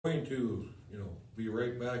going to, be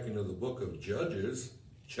right back into the book of Judges,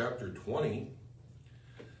 chapter 20.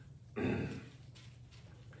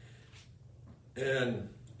 And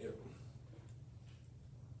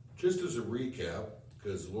just as a recap,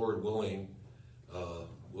 because Lord willing,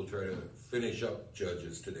 we'll try to finish up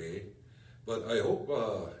Judges today. But I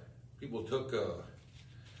hope people took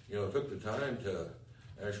the time to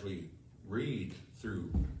actually read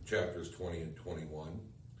through chapters 20 and 21.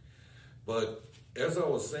 But as I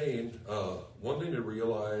was saying, one thing to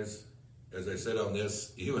realize, as I said on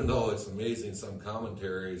this, even though it's amazing, some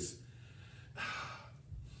commentaries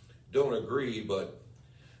don't agree, but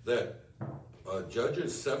that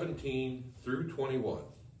Judges 17 through 21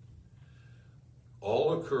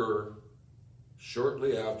 all occur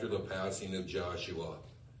shortly after the passing of Joshua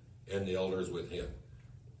and the elders with him.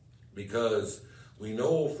 Because we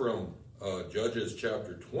know from Judges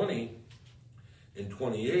chapter 20 and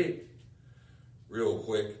 28, real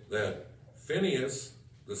quick, that Phinehas,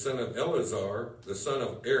 the son of Eleazar, the son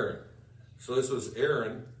of Aaron. So this was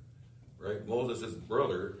Aaron, right? Moses'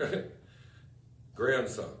 brother,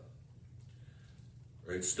 grandson,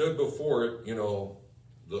 right? Stood before it,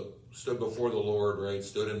 stood before the Lord, right?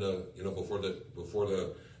 Stood in the, before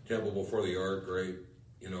the temple, before the ark, right?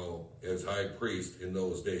 As high priest in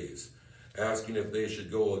those days, asking if they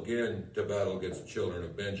should go again to battle against the children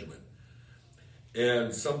of Benjamin.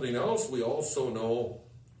 And something else we also know,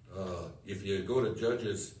 if you go to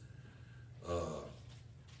Judges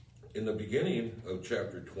in the beginning of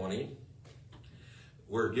chapter 20,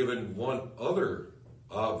 we're given one other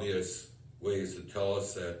obvious ways to tell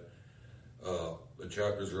us that the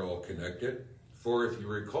chapters are all connected. For if you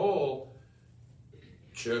recall,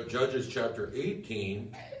 Judges chapter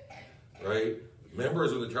 18, right,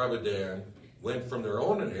 members of the tribe of Dan went from their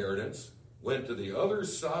own inheritance, went to the other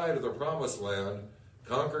side of the promised land,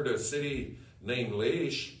 conquered a city named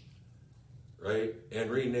Laish, right, and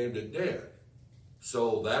renamed it Dan.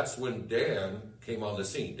 So that's when Dan came on the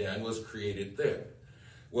scene. Dan was created then.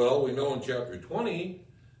 Well, we know in chapter 20,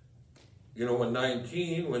 in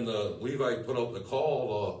 19, when the Levite put out the call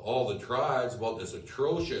to all the tribes about this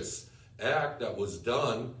atrocious act that was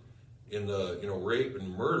done in the, rape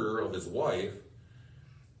and murder of his wife,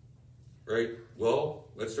 right? Well,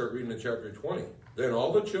 let's start reading in chapter 20. Then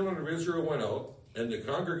all the children of Israel went out, and the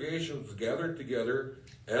congregation was gathered together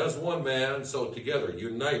as one man, so together,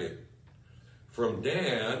 united, from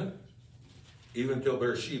Dan even till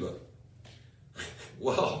Beersheba.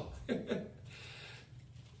 Well,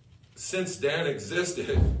 since Dan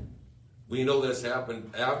existed, we know this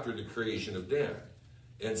happened after the creation of Dan.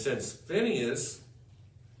 And since Phinehas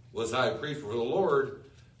was high priest for the Lord,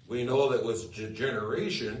 we know that was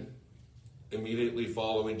generation immediately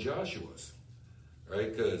following Joshua's,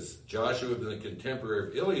 right? Because Joshua had been the contemporary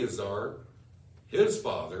of Eleazar, his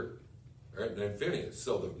father, right? And then Phinehas,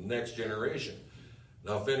 so the next generation.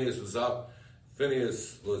 Now Phinehas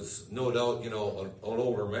was no doubt, an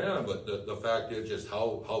older man, but the fact is just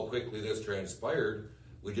how quickly this transpired.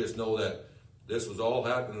 We just know that this was all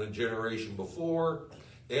happening the generation before,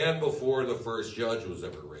 and before the first judge was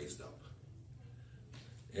ever raised up.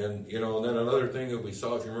 And, and then another thing that we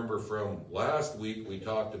saw, if you remember from last week, we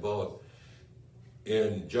talked about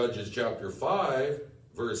in Judges chapter 5,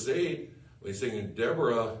 verse 8, we sing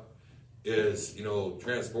Deborah is,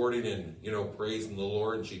 transporting and, praising the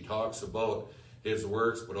Lord, and she talks about his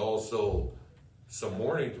works, but also some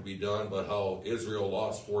mourning to be done, but how Israel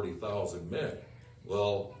lost 40,000 men.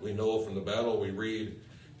 Well, we know from the battle we read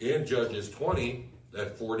in Judges 20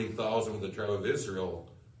 that 40,000 of the tribe of Israel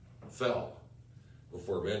fell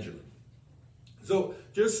before Benjamin. So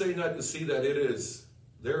just saying that to see that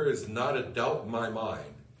there is not a doubt in my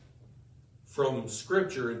mind from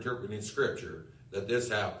Scripture, interpreting Scripture, that this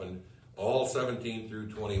happened, all 17 through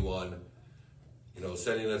 21,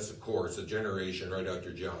 setting us a course, a generation right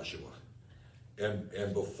after Joshua,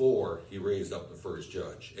 and before he raised up the first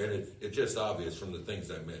judge. And it's just obvious from the things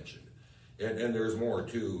I mentioned. And there's more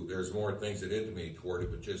too. There's more things that intimate toward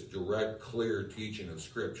it, but just direct, clear teaching of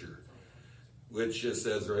Scripture, which just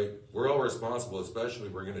says, right, we're all responsible, especially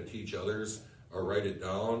if we're going to teach others or write it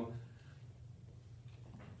down.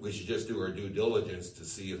 We should just do our due diligence to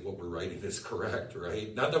see if what we're writing is correct,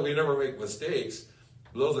 right? Not that we never make mistakes,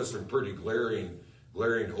 but those are some pretty glaring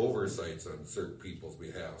oversights on certain people's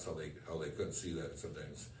behalf. How they couldn't see that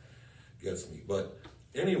sometimes gets me. But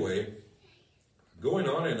anyway, going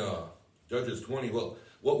on in Judges 20, well,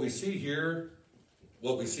 what we see here,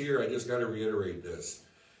 I just got to reiterate this,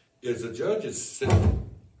 is the judge is sitting,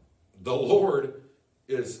 the Lord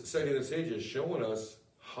is setting the stage, is showing us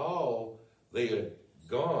how they had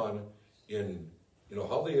gone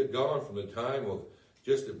from the time of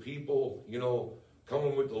just a people,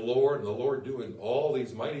 coming with the Lord, and the Lord doing all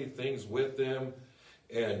these mighty things with them,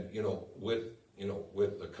 and with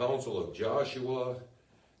the counsel of Joshua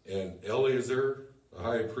and Eleazar, the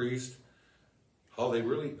high priest, how they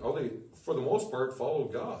for the most part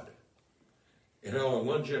followed God. In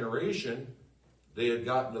one generation they had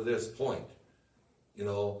gotten to this point.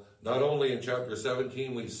 Not only in chapter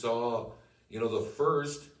 17 we saw, the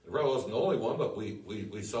first, it wasn't the only one, but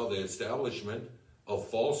we saw the establishment of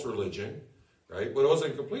false religion, right? But it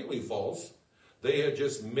wasn't completely false. They had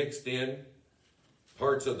just mixed in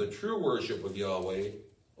parts of the true worship of Yahweh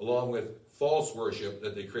along with false worship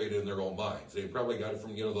that they created in their own minds. They probably got it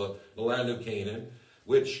from, the land of Canaan,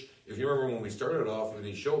 which, if you remember when we started off,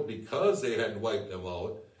 they showed because they hadn't wiped them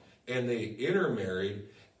out, and they intermarried,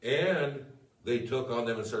 and they took on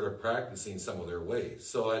them and started practicing some of their ways.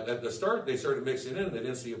 So at the start, they started mixing in, and they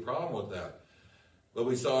didn't see a problem with that. But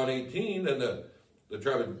we saw in 18, and the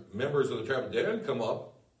members of the tribe of Dan come up,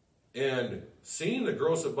 and seeing the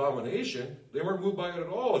gross abomination, they weren't moved by it at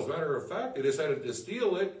all. As a matter of fact, they decided to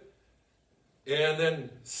steal it, and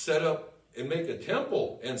then set up and make a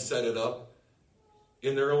temple and set it up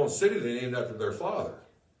in their own city they named after their father.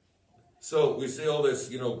 So we see all this,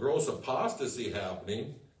 gross apostasy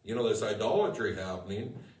happening, this idolatry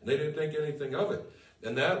happening, and they didn't think anything of it.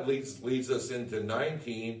 And that leads us into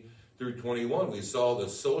 19 through 21. We saw the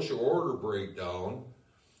social order breakdown,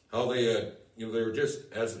 how they had, they were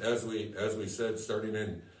just, as we said, starting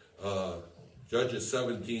in Judges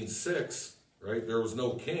 17:6, right? There was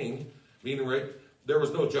no king, meaning, right, there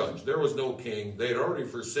was no judge, there was no king. They had already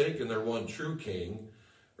forsaken their one true king,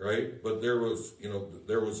 right? But there was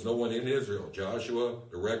no one in Israel. Joshua,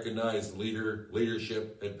 the recognized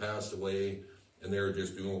leadership had passed away, and they were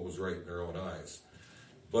just doing what was right in their own eyes.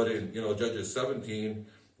 But in, Judges 17,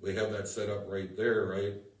 we have that set up right there,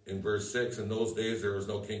 right? In verse 6, in those days there was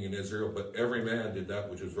no king in Israel, but every man did that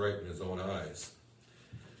which was right in his own eyes.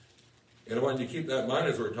 And I want you to keep that in mind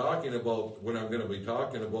as we're talking about, when I'm going to be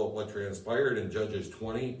talking about what transpired in Judges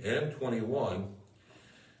 20 and 21.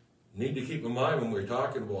 Need to keep in mind when we're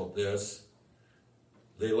talking about this,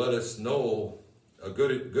 they let us know a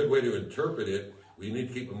good way to interpret it. We need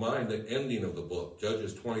to keep in mind the ending of the book,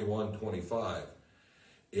 Judges 21:25.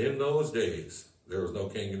 In those days, there was no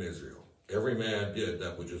king in Israel. Every man did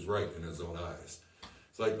that which was right in his own eyes.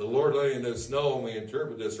 It's like the Lord letting us know when we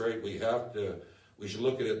interpret this right, we should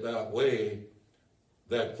look at it that way,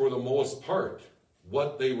 that for the most part,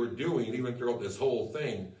 what they were doing, even throughout this whole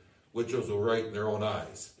thing, which was right in their own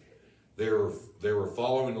eyes. They were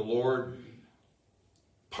following the Lord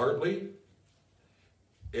partly,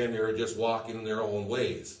 and they were just walking in their own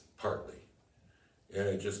ways partly. And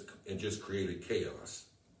it just created chaos.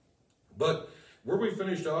 But where we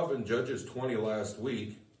finished off in Judges 20 last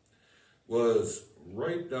week was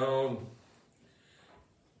right down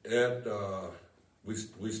at,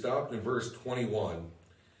 we stopped in verse 21,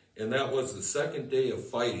 and that was the second day of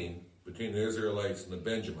fighting between the Israelites and the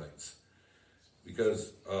Benjamites.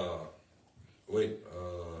 Because,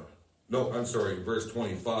 verse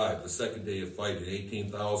 25, the second day of fighting,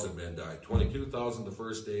 18,000 men died. 22,000 the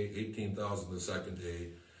first day, 18,000 the second day.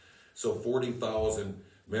 So 40,000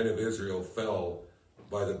 men of Israel fell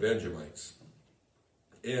by the Benjamites.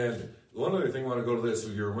 And one other thing I want to go to this,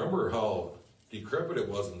 if you remember how decrepit it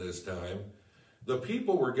was in this time, the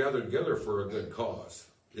people were gathered together for a good cause.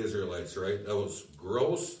 Israelites, right? That was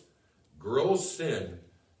gross sin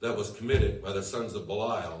that was committed by the sons of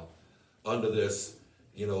Belial unto this,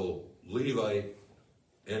 Levite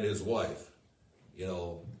and his wife,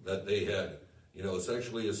 that they had,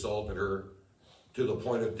 sexually assaulted her to the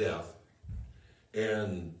point of death.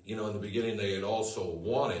 And, in the beginning they had also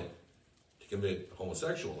wanted to commit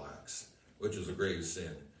homosexual acts, which was a grave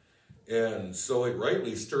sin. And so it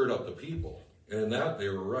rightly stirred up the people. And in that they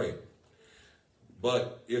were right.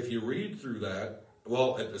 But if you read through that,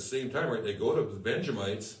 well, at the same time, right, they go to the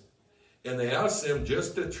Benjamites and they ask them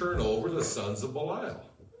just to turn over the sons of Belial,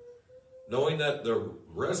 knowing that the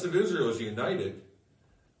rest of Israel is united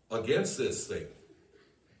against this thing.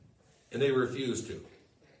 And they refused to.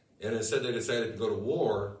 And instead they decided to go to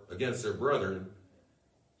war against their brethren,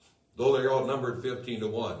 though they all numbered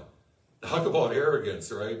 15-1. Talk about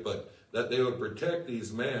arrogance, right? But that they would protect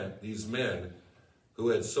these men who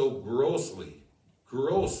had so grossly,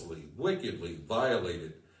 wickedly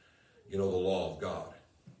violated, the law of God.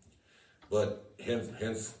 But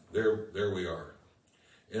hence there we are.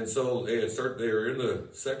 And so they were in the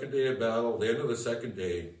second day of battle, the end of the second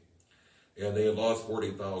day, and they had lost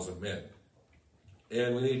 40,000 men.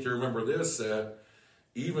 And we need to remember this, that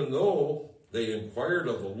even though they inquired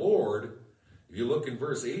of the Lord, if you look in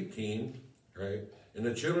verse 18, right, And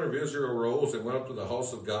the children of Israel rose and went up to the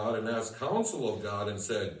house of God and asked counsel of God and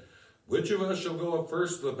said, which of us shall go up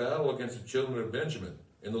first to the battle against the children of Benjamin?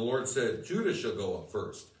 And the Lord said, Judah shall go up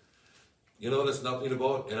first. You notice nothing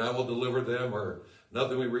about, and I will deliver them, or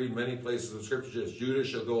nothing we read in many places of Scripture, just Judah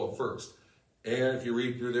shall go up first. And if you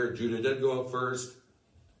read through there, Judah did go up first,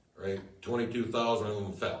 right? 22,000 of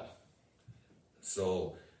them fell.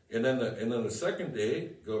 So, and then the second day,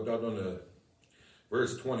 go down to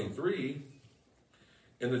verse 23,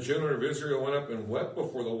 and the children of Israel went up and wept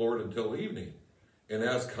before the Lord until evening, and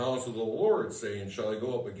asked counsel of the Lord, saying, shall I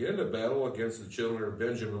go up again to battle against the children of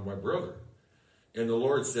Benjamin, my brother? And the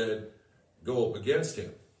Lord said, go up against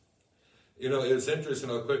him. You know, it's interesting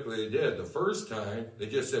how quickly they did. The first time, they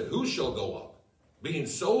just said, who shall go up? Being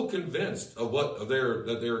so convinced of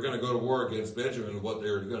that they were going to go to war against Benjamin and what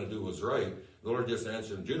they were going to do was right, the Lord just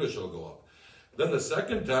answered, Judah shall go up. Then the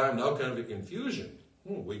second time, now kind of a confusion.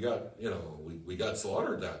 We got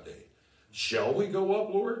slaughtered that day. Shall we go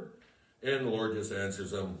up, Lord? And the Lord just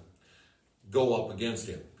answers them, go up against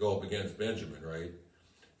him. Go up against Benjamin, right?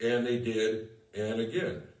 And they did, and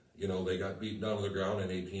again, they got beaten down to the ground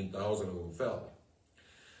and 18,000 of them fell.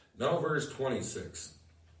 Now verse 26.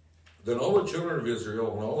 Then all the children of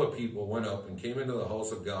Israel and all the people went up and came into the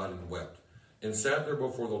house of God and wept, and sat there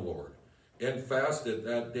before the Lord, and fasted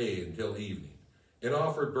that day until evening, and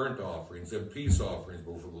offered burnt offerings and peace offerings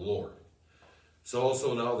before the Lord. So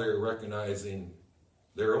also now they're recognizing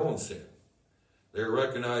their own sin. They're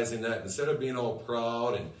recognizing that instead of being all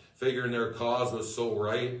proud and figuring their cause was so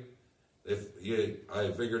right,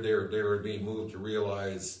 I figured they were being moved to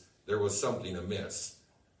realize there was something amiss.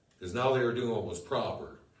 Because now they were doing what was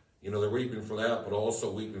proper. They're weeping for that, but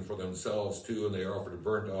also weeping for themselves too, and they offered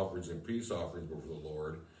burnt offerings and peace offerings before the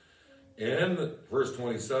Lord. And verse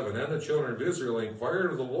 27, and the children of Israel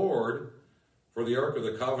inquired of the Lord, for the ark of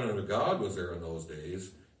the covenant of God was there in those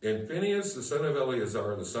days. And Phinehas, the son of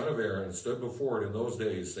Eleazar, the son of Aaron, stood before it in those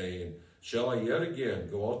days, saying, shall I yet again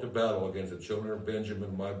go out to battle against the children of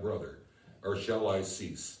Benjamin, my brother, or shall I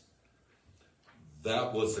cease?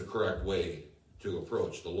 That was the correct way to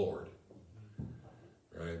approach the Lord.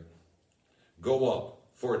 Right? Go up,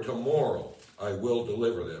 for tomorrow I will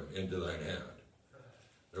deliver them into thine hand.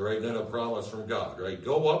 Right? Then a promise from God, right?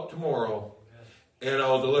 Go up tomorrow, and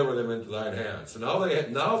I'll deliver them into thine hand. So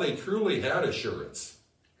now they truly had assurance.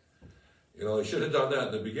 They should have done that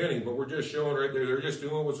in the beginning, but we're just showing right there, they're just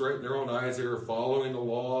doing what was right in their own eyes. They were following the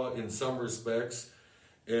law in some respects,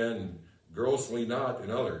 and grossly not in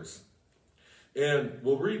others. And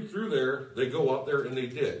we'll read through there, they go up there, and they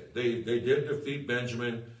did. They did defeat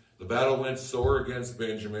Benjamin. The battle went sore against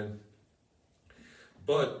Benjamin.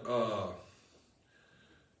 But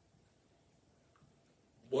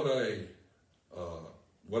what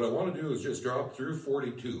I want to do is just drop through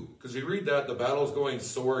 42. Because you read that, the battle's going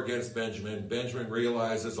sore against Benjamin. Benjamin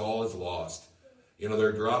realizes all is lost.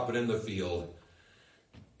 They're dropping in the field.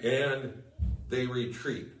 And they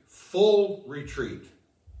retreat. Full retreat.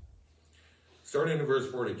 Starting in verse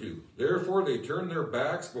 42. Therefore they turned their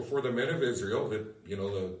backs before the men of Israel,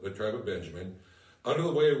 the tribe of Benjamin, unto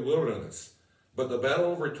the way of wilderness. But the battle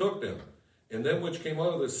overtook them, and them which came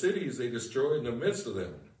out of the cities they destroyed in the midst of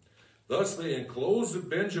them. Thus they enclosed the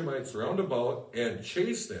Benjamites round about, and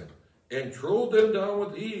chased them, and trode them down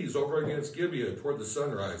with ease over against Gibeah toward the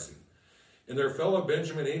sun rising. And there fell of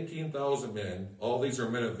Benjamin 18,000 men. All these are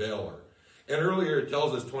men of valor. And earlier it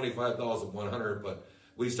tells us 25,100, but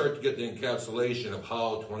we start to get the encapsulation of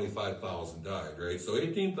how 25,000 died, right? So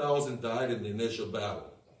 18,000 died in the initial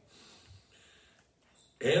battle.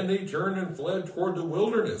 And they turned and fled toward the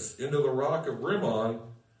wilderness into the rock of Rimmon.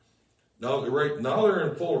 Now they're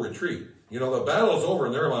in full retreat. The battle's over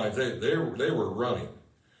in their minds. They were running.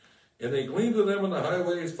 And they gleaned to them in the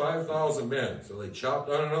highways 5,000 men. So they chopped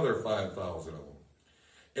down another 5,000 of them.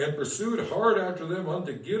 And pursued hard after them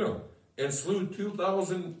unto Gidom, and slew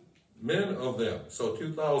 2,000 men of them. So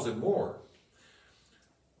 2,000 more.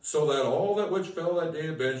 So that all that which fell that day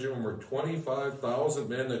of Benjamin were 25,000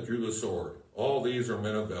 men that drew the sword. All these are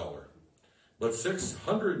men of valor. But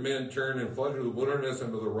 600 men turned and fled to the wilderness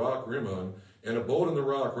unto the rock Rimmon, and abode in the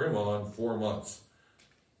rock Rimmon 4 months.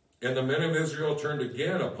 And the men of Israel turned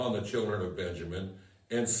again upon the children of Benjamin,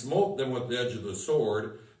 and smote them with the edge of the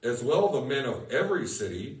sword, as well the men of every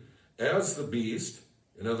city, as the beast,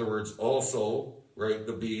 in other words, also, right,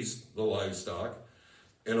 the beast, the livestock,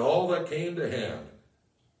 and all that came to hand.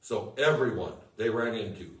 So everyone they ran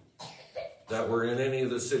into that were in any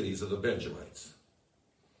of the cities of the Benjamites.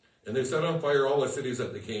 And they set on fire all the cities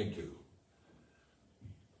that they came to.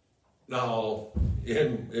 Now,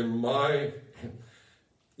 in my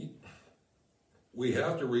we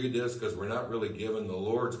have to read this because we're not really given the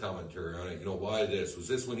Lord's commentary on it. You know, why this? Was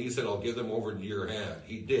this when he said, I'll give them over into your hand?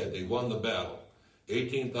 He did. They won the battle.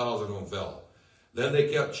 18,000 of them fell. Then they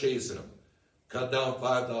kept chasing them. Cut down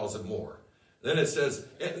 5,000 more. Then it says,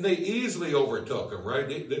 and they easily overtook them, right?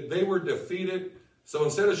 They were defeated. So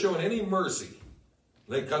instead of showing any mercy,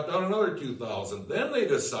 they cut down another 2,000. Then they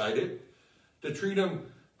decided to treat them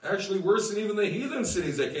actually worse than even the heathen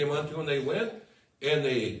cities they came onto, and they went and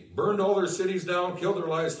they burned all their cities down, killed their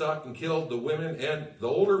livestock, and killed the women and the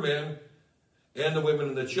older men and the women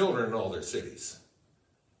and the children in all their cities.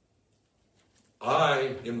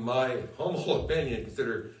 I, in my humble opinion,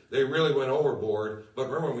 consider they really went overboard. But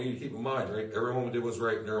remember, we need to keep in mind, right? Everyone did was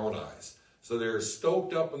right in their own eyes. So they were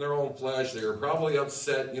stoked up in their own flesh. They were probably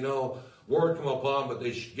upset, war had come upon, but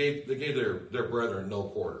they gave their brethren no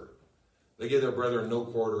quarter. They gave their brethren no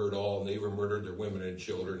quarter at all, and they even murdered their women and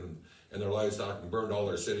children and their livestock and burned all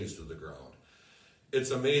their cities to the ground. It's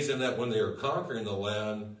amazing that when they were conquering the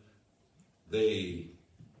land, they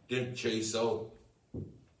didn't chase out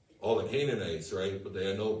all the Canaanites, right? But they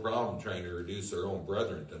had no problem trying to reduce their own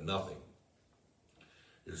brethren to nothing.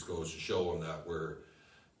 It just goes to show them that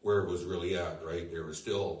where it was really at, right? There was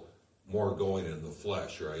still more going in the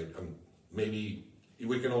flesh, right? Maybe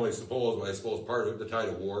we can only suppose, but I suppose part of the tide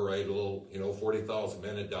of war, right? A little, 40,000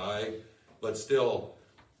 men had died, but still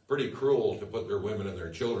pretty cruel to put their women and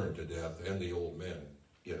their children to death and the old men.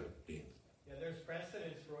 Yeah, Dean. Yeah, there's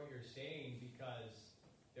precedence for what you're saying, because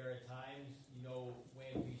there are times,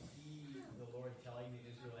 when we see the Lord telling the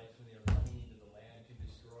Israelites when they are coming into the land to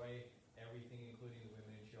destroy everything, including the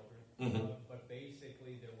women and children. Mm-hmm. But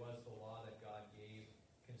basically, there was the law that God gave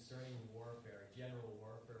concerning warfare, general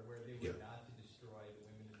warfare, where they were not to destroy the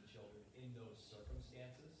women and the children in those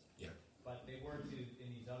circumstances. Yeah. But they were to in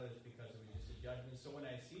these others because it was just a judgment. So when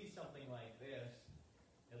I see something like this,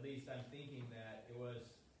 at least I'm thinking that it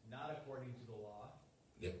was not according to the law.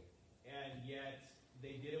 Yeah. And yet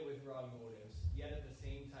they did it with wrong motives. Yet at the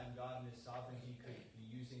same time, God in His sovereignty could be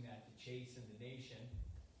using that to chasten the nation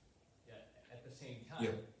at the same time.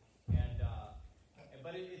 Yeah.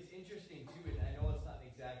 But it's interesting too, and I know it's not an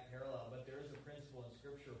exact parallel, but there is a principle in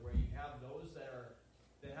Scripture where you have those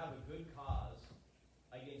that have a good cause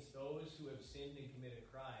against those who have sinned and committed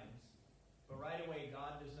crimes, but right away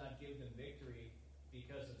God does not give them victory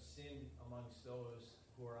because of sin amongst those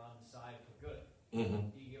who are on the side for good. Mm-hmm.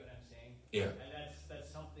 Do you get what I'm saying? Yeah. And that's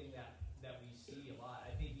something that we see a lot.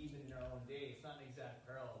 I think even in our own day, it's not an exact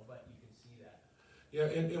parallel, but you can see that. Yeah,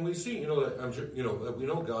 and we see, that I'm sure, we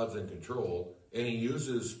know God's in control, and He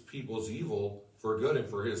uses people's evil for good and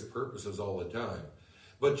for His purposes all the time.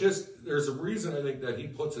 But there's a reason I think that He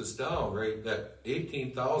puts us down, right? That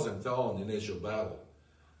 18,000 fell in the initial battle.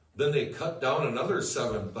 Then they cut down another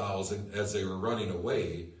 7,000 as they were running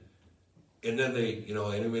away. And then they,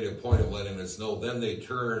 and He made a point of letting us know, then they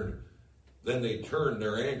turned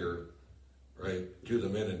their anger, right, to the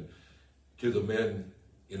men, to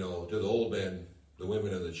the old men, the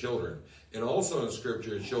women and the children. And also in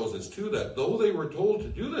Scripture it shows us too that though they were told to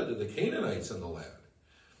do that to the Canaanites in the land,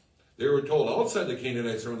 they were told outside the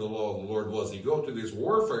Canaanites from the law of the Lord was, you go to these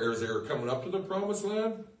warfares that are coming up to the promised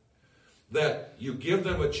land, that you give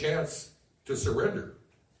them a chance to surrender.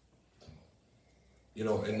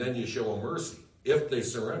 And then you show them mercy if they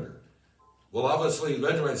surrender. Well, obviously,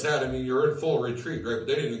 Benjamin said, you're in full retreat, right? But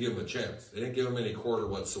they didn't give them a chance. They didn't give them any quarter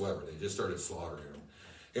whatsoever. They just started slaughtering them.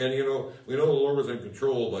 And, we know the Lord was in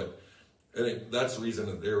control, but I think that's the reason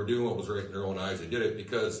that they were doing what was right in their own eyes. They did it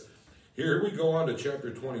because here we go on to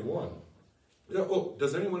chapter 21.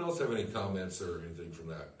 Does anyone else have any comments or anything from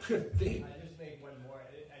that? Dean. I just make one more.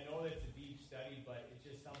 I know that's a deep study, but it's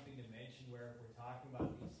just something to mention where if we're talking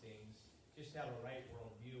about these things, just have a right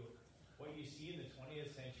worldview. What you see in the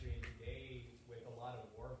 20th century and today with a lot of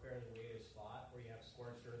warfare, the way it's fought, where you have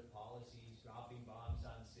scorched earth policies, dropping bombs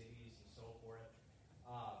on cities and so forth,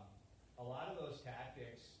 a lot of those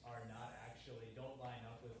tactics don't line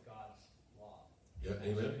up with God's law. Yeah,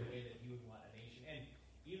 amen. The way that He would want a nation. And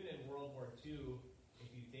even in World War II, if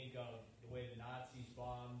you think of the way the Nazis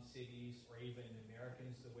bombed cities, or even the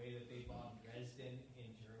Americans, the way that they bombed Dresden in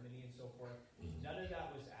Germany and so forth, none of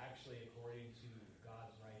that was actually according to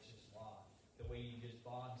God's righteous law. The way you just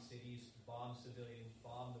bomb cities, bomb civilians,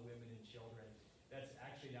 bomb the women and children, that's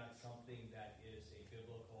actually not something that is a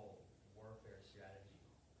biblical warfare strategy.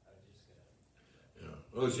 I was just going to... Yeah.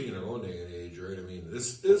 Well, see, in our own day and age, right?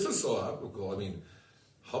 This is so applicable.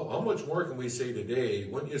 How much more can we say today?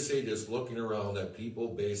 Wouldn't you say, just looking around, that people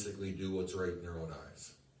basically do what's right in their own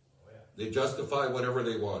eyes? Oh, yeah. They justify whatever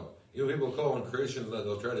they want. People call them Christians, that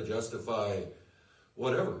they'll try to justify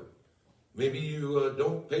whatever. Maybe you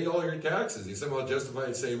don't pay all your taxes. You somehow justify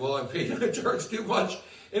and say, well, I'm paying, I charge too much.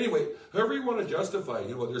 Anyway, however you want to justify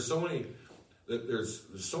it, there's so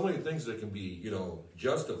many things that can be,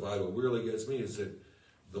 justified. What really gets me is that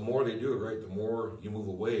the more they do it, right, the more you move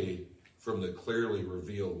away from the clearly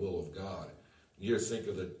revealed will of God. You just think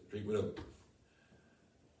of the treatment of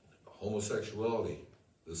homosexuality,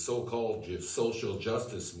 the so-called social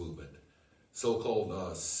justice movement, so-called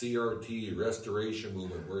CRT, restoration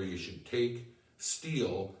movement, where you should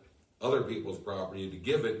steal other people's property to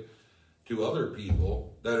give it to other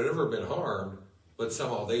people that have never been harmed, but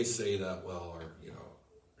somehow they say that, well,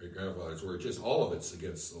 our grandfathers were, just all of it's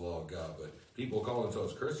against the law of God, but people calling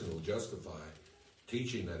themselves Christians will justify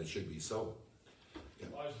teaching that it should be so. Yeah.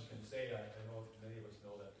 Well, I was just going to say, I know many of us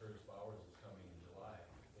know that Curtis Bowers is coming in July,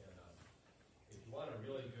 and if you want a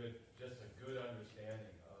really good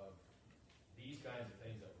understanding of these kinds of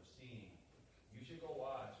things that we're seeing, you should go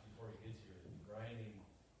watch before he gets here, the grinding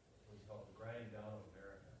down of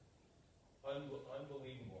America.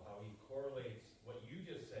 Unbelievable how he correlates what you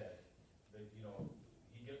just said, that,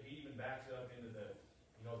 he even backs it up into the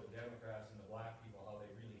Democrats and the black people, how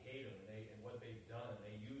they really hate him and what they've done.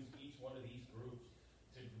 They use each one of these groups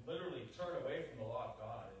to literally turn away from the law of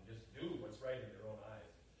God and just do what's right in their own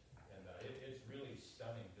eyes. And it's really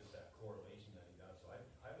stunning, just that correlation that he does. So I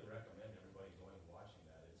highly recommend everybody going and watching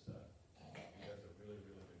that. He does a really,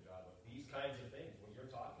 really good job of these kinds of things, what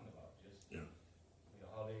you're talking about. Just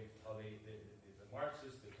how they the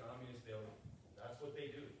Marxists, the communists, that's what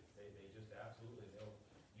they do. They just absolutely, they'll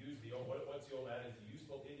use what's the old adage, the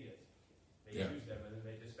useful idiots. They use them and then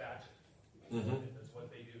they dispatch it. Mm-hmm. That's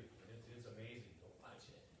what they do. It's amazing to watch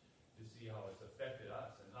it, to see how it's affected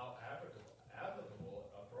us and how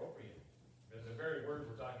applicable, appropriate. The very word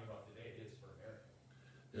we're talking about today is for America.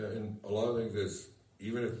 Yeah, and a lot of things is,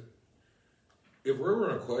 even if we're ever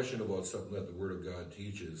in a question about something that the Word of God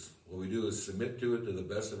teaches, what we do is submit to it to the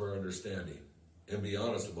best of our understanding and be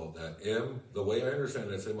honest about that. And the way I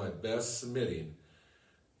understand it, I say my best submitting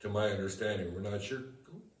to my understanding. We're not sure,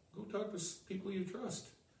 go talk to people you trust.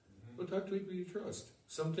 Go talk to people you trust.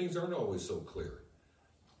 Some things aren't always so clear.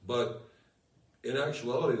 But in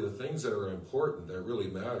actuality, the things that are important, that really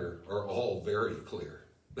matter, are all very clear.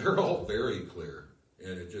 They're all very clear.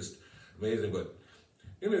 And it's just amazing. But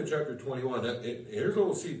in chapter 21, here's what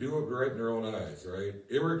we'll see: do it right in their own eyes, right?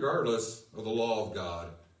 Irregardless of the law of God.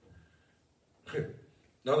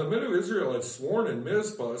 Now the men of Israel had sworn in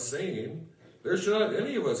Mizpah, saying, there shall not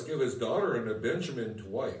any of us give his daughter unto Benjamin to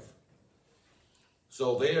wife.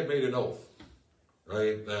 So they had made an oath,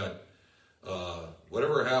 right, that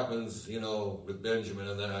whatever happens, with Benjamin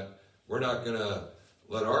and that, we're not going to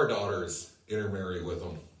let our daughters intermarry with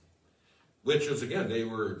him. Which was, again, they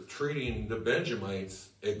were treating the Benjamites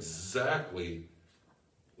exactly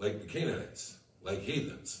like the Canaanites, like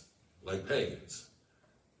heathens, like pagans,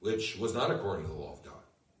 which was not according to the law of God.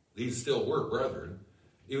 These still were brethren,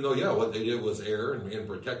 even though, what they did was error, and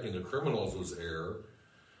protecting the criminals was error.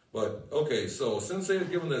 But, okay, so since they had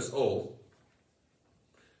given this oath,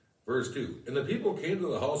 verse 2, and the people came to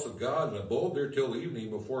the house of God and abode there till evening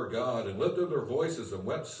before God, and lifted their voices and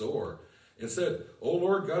wept sore, and said, O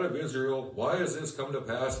Lord God of Israel, why has this come to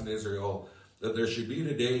pass in Israel, that there should be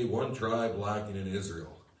today one tribe lacking in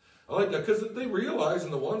Israel? I like that, because they realize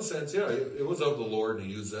in the one sense, it was of the Lord to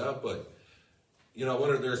use that, but,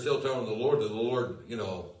 when they're still telling the Lord that the Lord,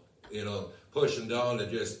 push them down to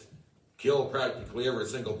just kill practically every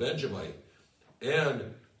single Benjamite.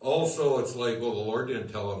 And also it's like, well, the Lord didn't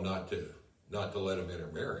tell them not to let him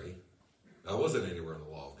intermarry. That wasn't anywhere in the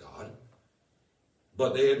law of God.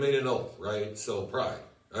 But they had made an oath, right? So pride.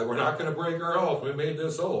 Right? We're not going to break our oath. We made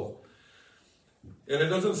this oath. And it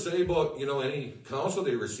doesn't say about, any counsel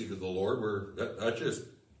they received of the Lord. That's just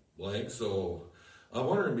blank. So I'm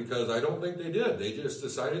wondering, because I don't think they did. They just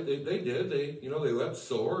decided they did. They wept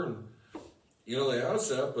sore and, they asked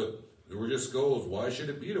that, but it just goes, why should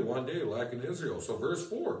it be to one day lack in Israel? So verse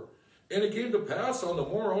 4, and it came to pass on the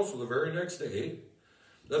morrow, so the very next day,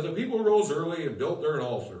 that the people rose early and built there an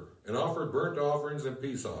altar, and offered burnt offerings and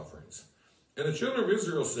peace offerings. And the children of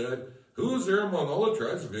Israel said, who is there among all the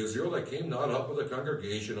tribes of Israel that came not up with the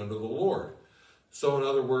congregation unto the Lord? So in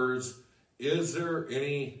other words, is there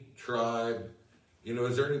any tribe,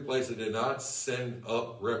 is there any place that did not send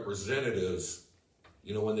up representatives,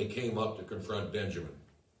 when they came up to confront Benjamin?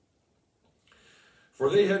 For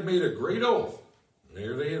they had made a great oath, and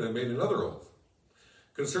here they had made another oath,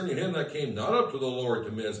 concerning him that came not up to the Lord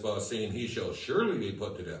to Mizpah, saying, he shall surely be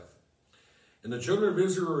put to death. And the children of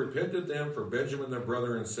Israel repented them for Benjamin their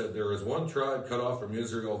brother, and said, there is one tribe cut off from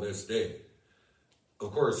Israel this day.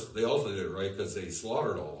 Of course, they also did it right, because they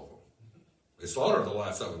slaughtered all of them. They slaughtered the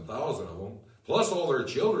last 7,000 of them, plus all their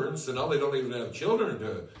children, so now they don't even have children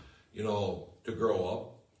to grow up.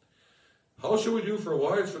 How shall we do for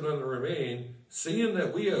wives for them to remain, seeing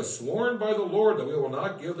that we have sworn by the Lord that we will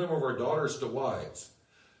not give them of our daughters to wives?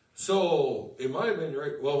 So, it might have been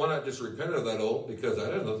right. Well, why not just repent of that oath? Because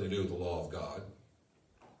that had nothing to do with the law of God.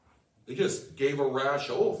 They just gave a rash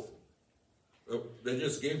oath. They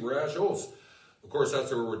just gave rash oaths. Of course,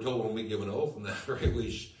 that's what we're told when we give an oath, and that, right?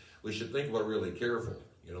 We should think about it really careful.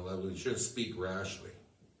 That we shouldn't speak rashly.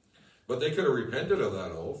 But they could have repented of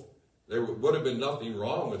that oath. There would have been nothing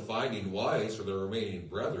wrong with finding wives for their remaining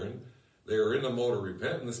brethren. They were in the mode of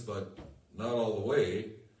repentance, but not all the way.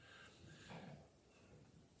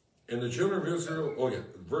 And the children of Israel,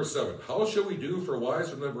 verse 7, how shall we do for wives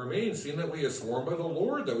for them remain, seeing that we have sworn by the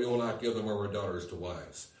Lord that we will not give them our daughters to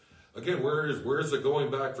wives? Again, where's the going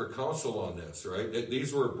back for counsel on this, right?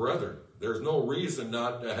 These were brethren. There's no reason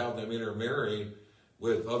not to have them intermarry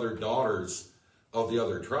with other daughters of the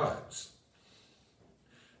other tribes.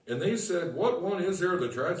 And they said, what one is there of the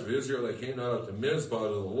tribes of Israel that came out to Mizpah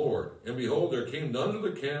to the Lord? And behold, there came none to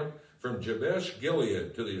the camp from Jabesh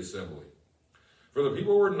Gilead to the assembly. For the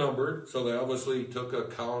people were numbered, so they obviously took a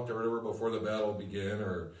count or whatever before the battle began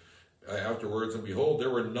or afterwards. And behold, there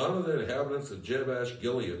were none of the inhabitants of Jabesh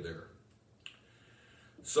Gilead there.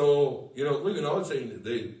 So, I would say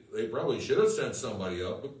they probably should have sent somebody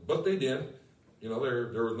up, but they didn't. There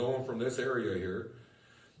was no one from this area here.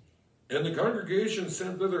 And the congregation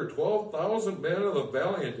sent thither 12,000 men of the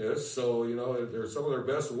valiantest, so, they're some of their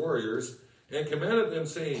best warriors, and commanded them,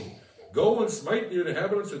 saying, go and smite the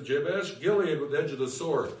inhabitants of Jabesh Gilead with the edge of the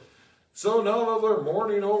sword. So now that they're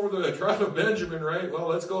mourning over the tribe of Benjamin, right? Well,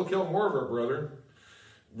 let's go kill more of our brethren,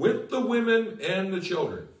 with the women and the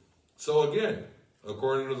children. So again,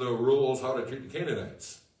 according to the rules, how to treat the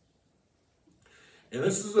Canaanites. And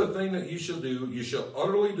this is the thing that you shall do. You shall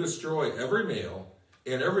utterly destroy every male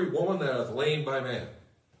and every woman that hath lain by man.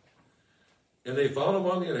 And they found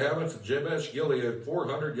among the inhabitants of Jabesh Gilead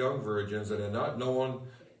 400 young virgins that had not known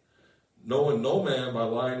no man by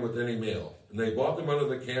lying with any male. And they brought them out of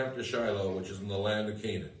the camp to Shiloh, which is in the land of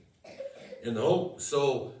Canaan. And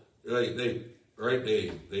so they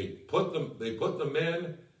put the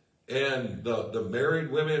men and the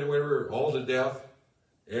married women, whatever, all to death.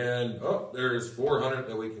 And there's 400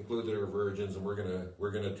 that we conclude that are virgins, and we're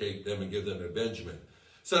gonna take them and give them to Benjamin.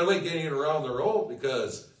 So anyway, getting around their oath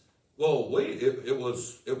because, well, wait, it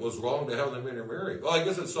was wrong to have them intermarry. Well, I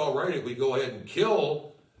guess it's all right if we go ahead and kill,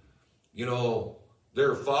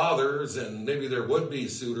 their fathers and maybe their would-be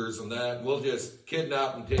suitors and that, and we'll just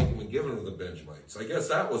kidnap and take them and give them to the Benjamites. I guess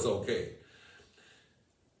that was okay.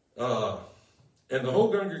 And the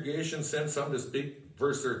whole congregation sent some to speak,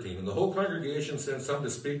 verse 13, and the whole congregation sent some to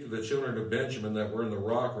speak to the children of Benjamin that were in the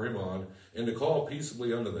rock Rimmon, and to call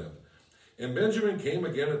peaceably unto them. And Benjamin came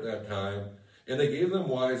again at that time, and they gave them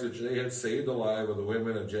wives which they had saved alive of the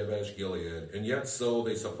women of Jabesh Gilead, and yet so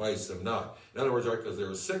they sufficed them not. In other words, right, because there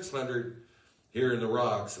were 600 here in the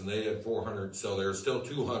rocks, and they had 400, so there were still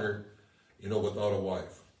 200, without a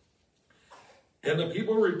wife. And the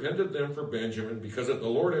people repented them for Benjamin, because that the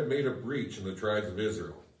Lord had made a breach in the tribes of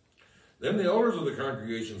Israel. Then the elders of the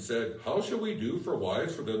congregation said, how shall we do for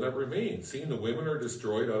wives for them that remain, seeing the women are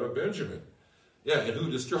destroyed out of Benjamin? Yeah, and who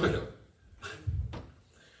destroyed them?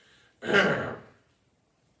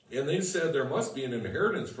 And they said, there must be an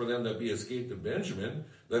inheritance for them that be escaped of Benjamin,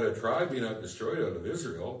 that a tribe be not destroyed out of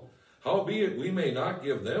Israel. Howbeit we may not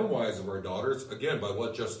give them wives of our daughters. Again, by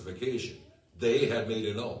what justification? They had made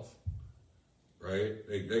an oath. Right?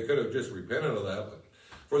 They could have just repented of that. But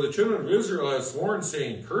for the children of Israel have sworn,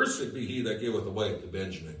 saying, cursed be he that giveth a wife to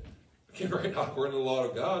Benjamin. Again, right now, according to the law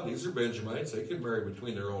of God, these are Benjamites. They can marry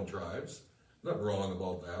between their own tribes. Nothing wrong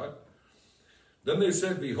about that. Then they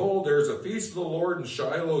said, behold, there is a feast of the Lord in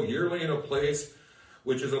Shiloh yearly in a place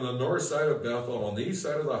which is on the north side of Bethel, on the east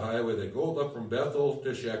side of the highway that goeth up from Bethel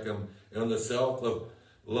to Shechem, and on the south of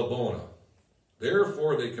Lebonah.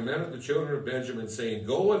 Therefore they commanded the children of Benjamin, saying,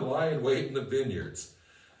 go and lie in wait in the vineyards.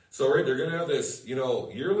 So right, they're going to have this,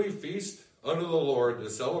 yearly feast unto the Lord, the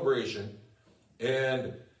celebration,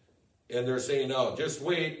 and they're saying, no, just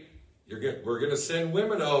wait. We're going to send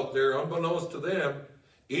women out there, unbeknownst to them.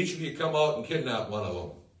 Each of you come out and kidnap one of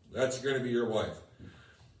them. That's going to be your wife.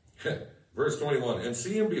 Verse 21, and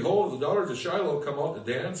see and behold, the daughters of Shiloh come out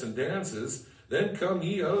to dance and dances. Then come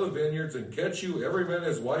ye out of the vineyards, and catch you every man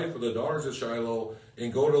his wife of the daughters of Shiloh,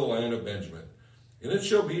 and go to the land of Benjamin. And it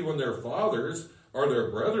shall be when their fathers or their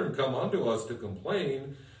brethren come unto us to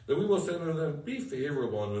complain, that we will say unto them, be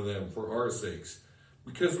favorable unto them for our sakes,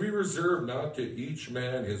 because we reserve not to each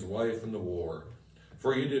man his wife in the war.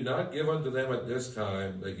 For you did not give unto them at this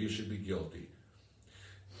time that you should be guilty.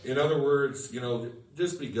 In other words,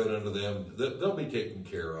 just be good unto them. They'll be taken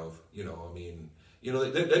care of. They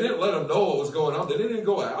didn't let them know what was going on. They didn't even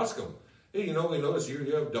go ask them. Hey, we notice you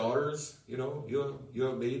have daughters, you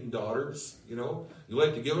have maiden daughters, you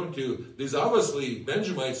like to give them to these obviously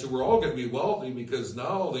Benjamites who were all going to be wealthy because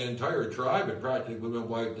now the entire tribe had practically been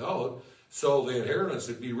wiped out. So the inheritance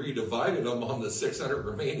would be redivided among the 600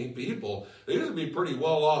 remaining people. They used to be pretty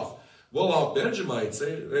well off Benjamites.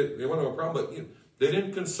 They wouldn't have a problem, but they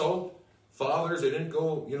didn't consult fathers. They didn't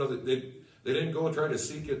go, they didn't go and try to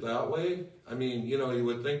seek it that way. I mean, you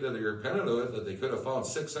would think that they repented of it, that they could have found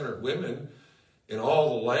 600 women in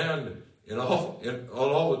all the land, in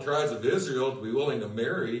all the tribes of Israel to be willing to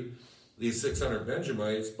marry these 600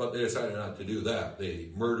 Benjamites, but they decided not to do that. They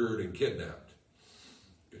murdered and kidnapped.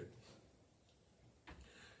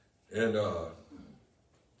 And,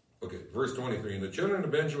 verse 23, and the children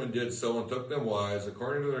of Benjamin did so and took them wives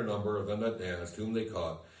according to their number of them that danced, whom they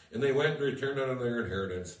caught. And they went and returned unto their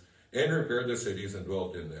inheritance, and repaired the cities and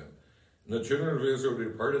dwelt in them. And the children of Israel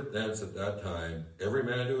departed thence at that time, every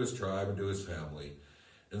man to his tribe and to his family.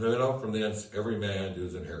 And they went out from thence, every man to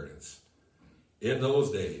his inheritance. In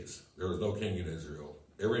those days, there was no king in Israel.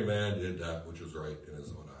 Every man did that which was right in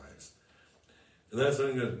his own eyes. And that's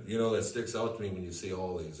something that, that sticks out to me when you see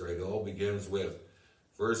all these, right? It all begins with,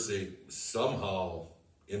 first they somehow,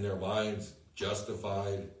 in their minds,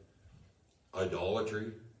 justified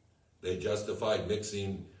idolatry. They justified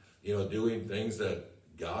mixing, doing things that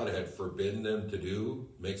God had forbidden them to do,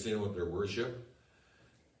 mixing with their worship.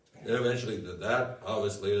 And eventually that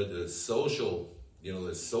obviously led to this social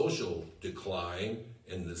decline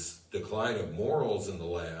and this decline of morals in the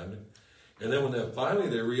land. And then when finally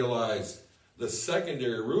they realized the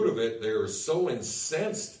secondary root of it, they were so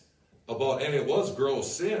incensed about, and it was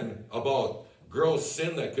gross sin, about gross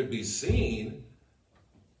sin that could be seen,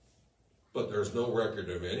 but there's no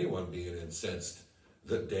record of anyone being incensed.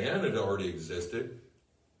 That Dan had already existed.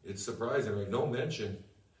 It's surprising, right? No mention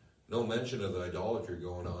of the idolatry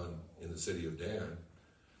going on in the city of Dan,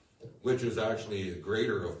 which is actually a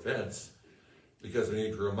greater offense, because we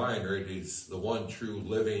need to remind, right, he's the one true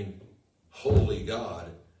living, holy God,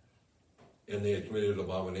 and they had committed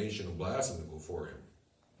abomination and blasphemy before him.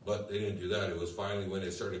 But they didn't do that. It was finally when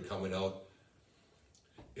it started coming out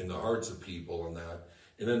in the hearts of people and that.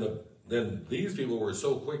 And then these people were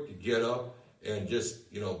so quick to get up and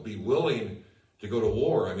just, be willing to go to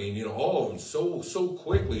war. I mean, all of them so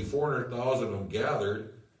quickly, 400,000 of them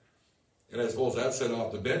gathered. And I suppose that set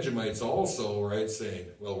off the Benjamites also, right, saying,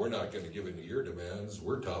 well, we're not going to give in to your demands.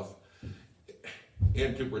 We're tough.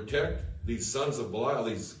 And to protect these sons of Belial,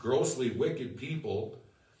 these grossly wicked people,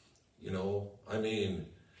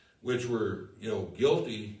 which were,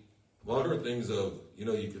 guilty of other things of,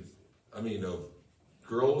 of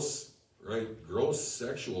gross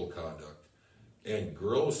sexual conduct and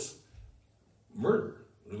gross murder,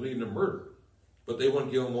 leading to murder. But they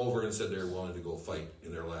wouldn't give them over and said they were willing to go fight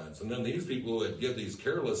in their lands. And then these people who had give these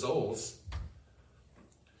careless oaths,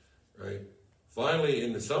 right, finally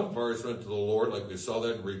in some parts went to the Lord, like we saw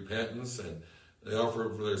that in repentance, and they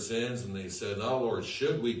offered for their sins, and they said, now Lord,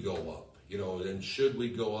 should we go up? And should we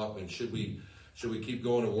go up, and should we keep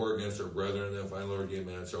going to war against our brethren? And then finally Lord gave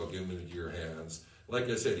an answer, I'll give them into your hands. Like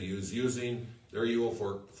I said, he was using their evil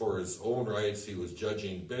for his own rights. He was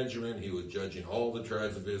judging Benjamin. He was judging all the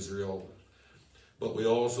tribes of Israel. But we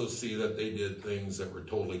also see that they did things that were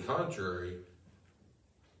totally contrary,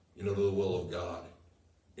 to the will of God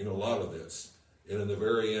in a lot of this. And in the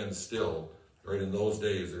very end still, right, in those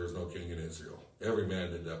days, there was no king in Israel. Every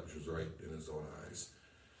man did that which was right in his own eyes.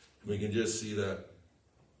 And we can just see that.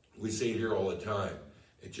 We say it here all the time.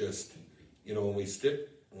 It just, when we stick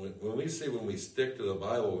to the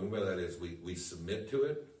Bible, what we mean by that is we submit to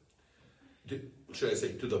it. To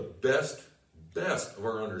the best of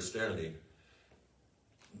our understanding.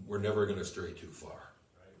 We're never going to stray too far.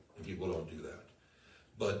 Right? And people don't do that.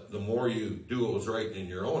 But the more you do what was right in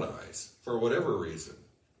your own eyes, for whatever reason,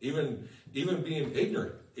 even being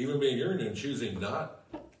ignorant and choosing not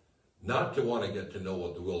to want to get to know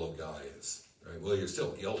what the will of God is. Right? Well, you're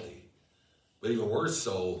still guilty. But even worse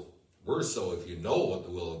so if you know what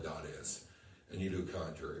the will of God is and you do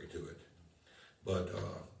contrary to it. But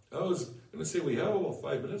I was going to say we have about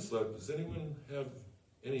 5 minutes left. Does anyone have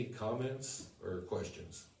any comments or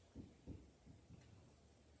questions?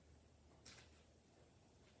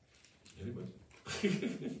 Anybody? Just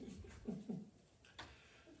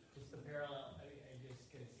the parallel, I'm just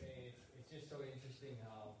going to say, it's just so interesting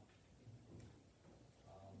how,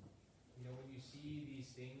 when you see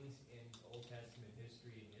these things in Old Testament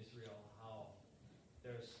history in Israel, how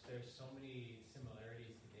there's so many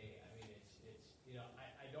similarities today. I mean, it's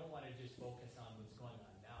I don't want to just focus on what's going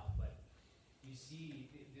on now, but you see,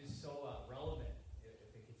 it is so relevant,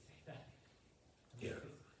 if I could say that. I mean, Yeah.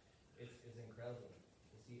 It's incredible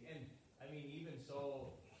to see, and I mean, even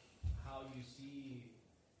so, how you see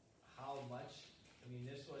how much. I mean,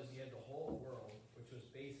 this was, you had the whole world, which was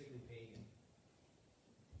basically pagan,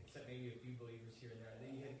 except maybe a few believers here and there. And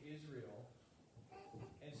then you had Israel,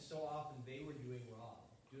 and so often they were doing wrong.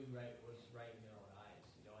 Doing right was right in their own eyes,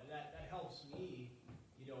 and that helps me,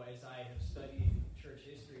 as I have studied church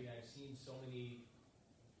history, I've seen so many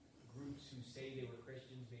groups who say they were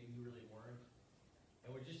Christians, maybe really weren't,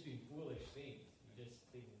 and were just doing foolish things. You just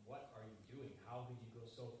think, what are you doing? How could you go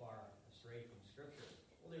so far astray from Scripture?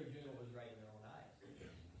 Well, they were doing what was right in their own eyes. And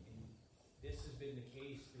this has been the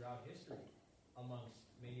case throughout history amongst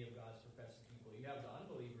many of God's professing people. You have the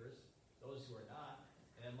unbelievers, those who are not,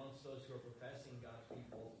 and amongst those who are professing God's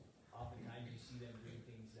people, oftentimes you see them doing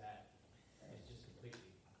things that is just completely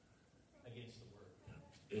against the word.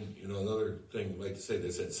 And another thing I'd like to say, they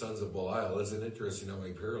said sons of Belial. Isn't interesting how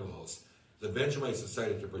many parallels. The Benjamites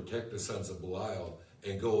decided to protect the sons of Belial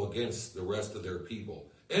and go against the rest of their people.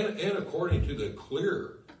 And according to the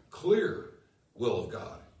clear will of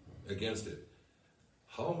God against it.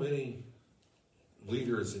 How many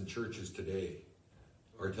leaders in churches today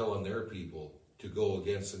are telling their people to go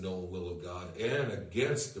against the known will of God and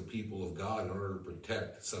against the people of God in order to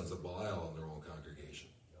protect sons of Belial in their own congregation?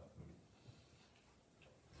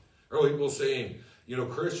 Or people saying,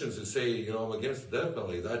 Christians who say, I'm against the death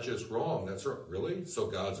penalty, that's just wrong. That's wrong. Really? So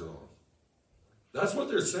God's wrong. That's what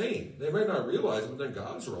they're saying. They might not realize it, but then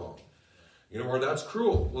God's wrong. Or that's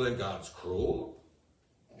cruel. Well, then God's cruel.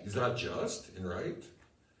 He's not just and right.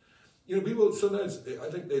 People sometimes, I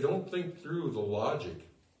think they don't think through the logic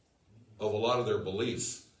of a lot of their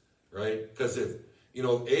beliefs, right? Because if, A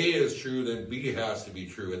is true, then B has to be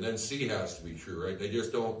true, and then C has to be true, right? They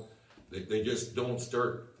just don't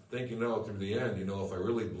start thinking out through the end, if I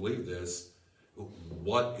really believe this,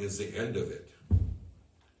 what is the end of it?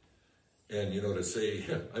 And, to say,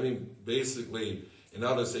 basically, and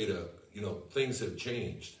now to say things have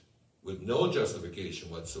changed with no justification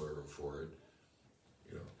whatsoever for it,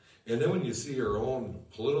 And then when you see our own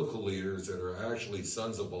political leaders that are actually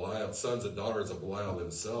sons of Belial, sons and daughters of Belial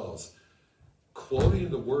themselves, quoting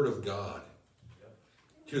the Word of God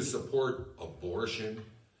to support abortion,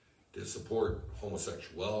 to support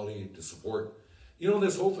homosexuality, to support,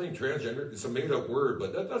 this whole thing, transgender, it's a made-up word,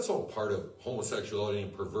 but that's all part of homosexuality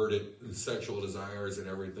and perverted sexual desires and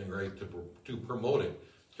everything, right, to promote it.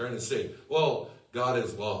 Trying to say, well, God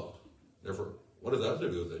is love. Therefore, what does that have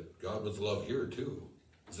to do with it? God was love here, too.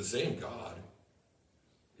 It's the same God.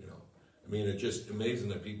 It's just amazing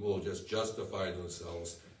that people will just justify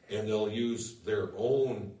themselves and they'll use their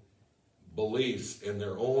own beliefs and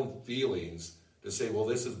their own feelings to say, well,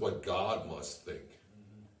 this is what God must think.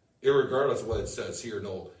 Irregardless of what it says here,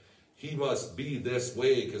 no, he must be this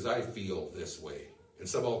way because I feel this way. And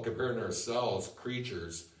somehow comparing ourselves,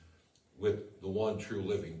 creatures, with the one true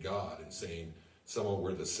living God and saying somehow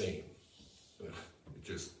we're the same.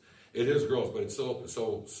 It is gross, but it's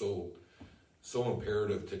so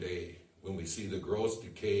imperative today when we see the gross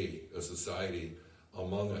decay of society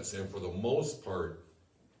among us. And for the most part,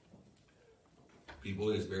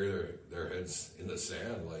 people just bury their heads in the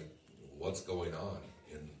sand like, what's going on?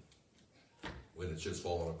 And when it's just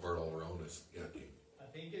falling apart all around us. Yeah, Keith. I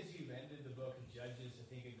think as you've ended the book of Judges, I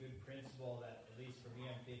think a good principle that, at least for me,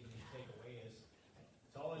 I'm thinking you take away is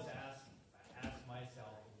to always ask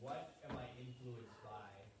myself, what am I influenced by,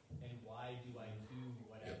 and why do I do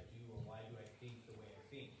what I do, or why do I think the way I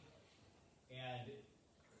think? And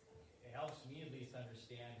it helps me at least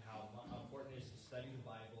understand how important it is to study the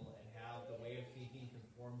Bible and have the way of thinking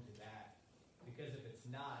conform to that. Because if it's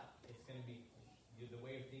not, it's going to be, the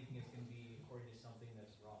way of thinking is going to be according to something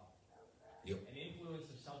that's wrong. Yep. An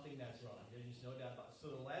influence of something that's wrong. There's just no doubt about it.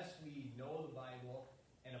 So the less we know the Bible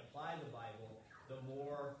and apply the Bible, the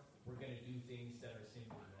more we're going to do things that are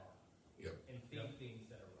simply wrong. Yep. And think things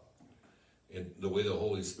that are wrong. And the way the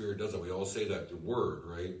Holy Spirit does it, we all say that, the word,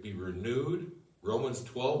 right? Be renewed, Romans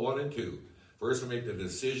 12, 1 and 2. First, we make the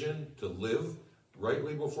decision to live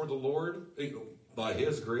rightly before the Lord by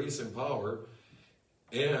His grace and power,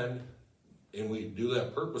 and we do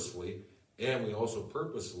that purposefully, and we also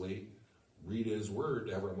purposefully read His Word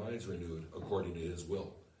to have our minds renewed according to His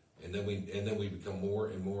will. And then we become more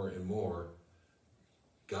and more and more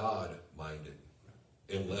God-minded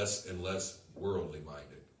and less worldly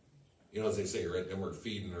minded. As they say, right? And we're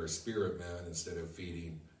feeding our spirit man instead of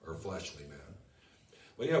feeding our fleshly man.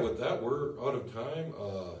 But yeah, with that, we're out of time.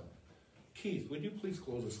 Keith, would you please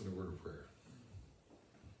close us in a word of prayer?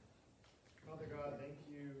 Father God, thank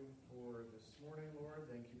you for this morning, Lord.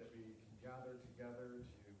 Thank you that we can gather together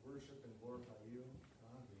to worship and glorify you.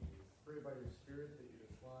 God, we pray by your Spirit that you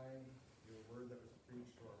apply your word that was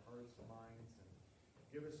preached to our hearts and minds and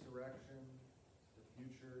give us direction for the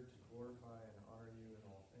future to glorify and honor you in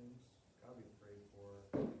all things. God, we pray for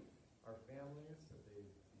our families, that they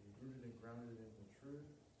be rooted and grounded in the truth.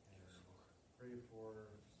 And pray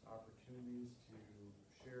for just opportunities to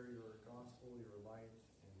share your gospel, your light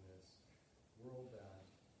in this world that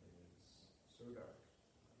is so dark.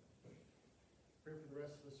 Pray for the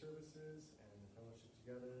rest of the services and the fellowship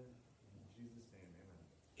together. In Jesus' name, amen.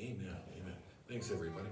 Amen. Amen. Thanks, everybody.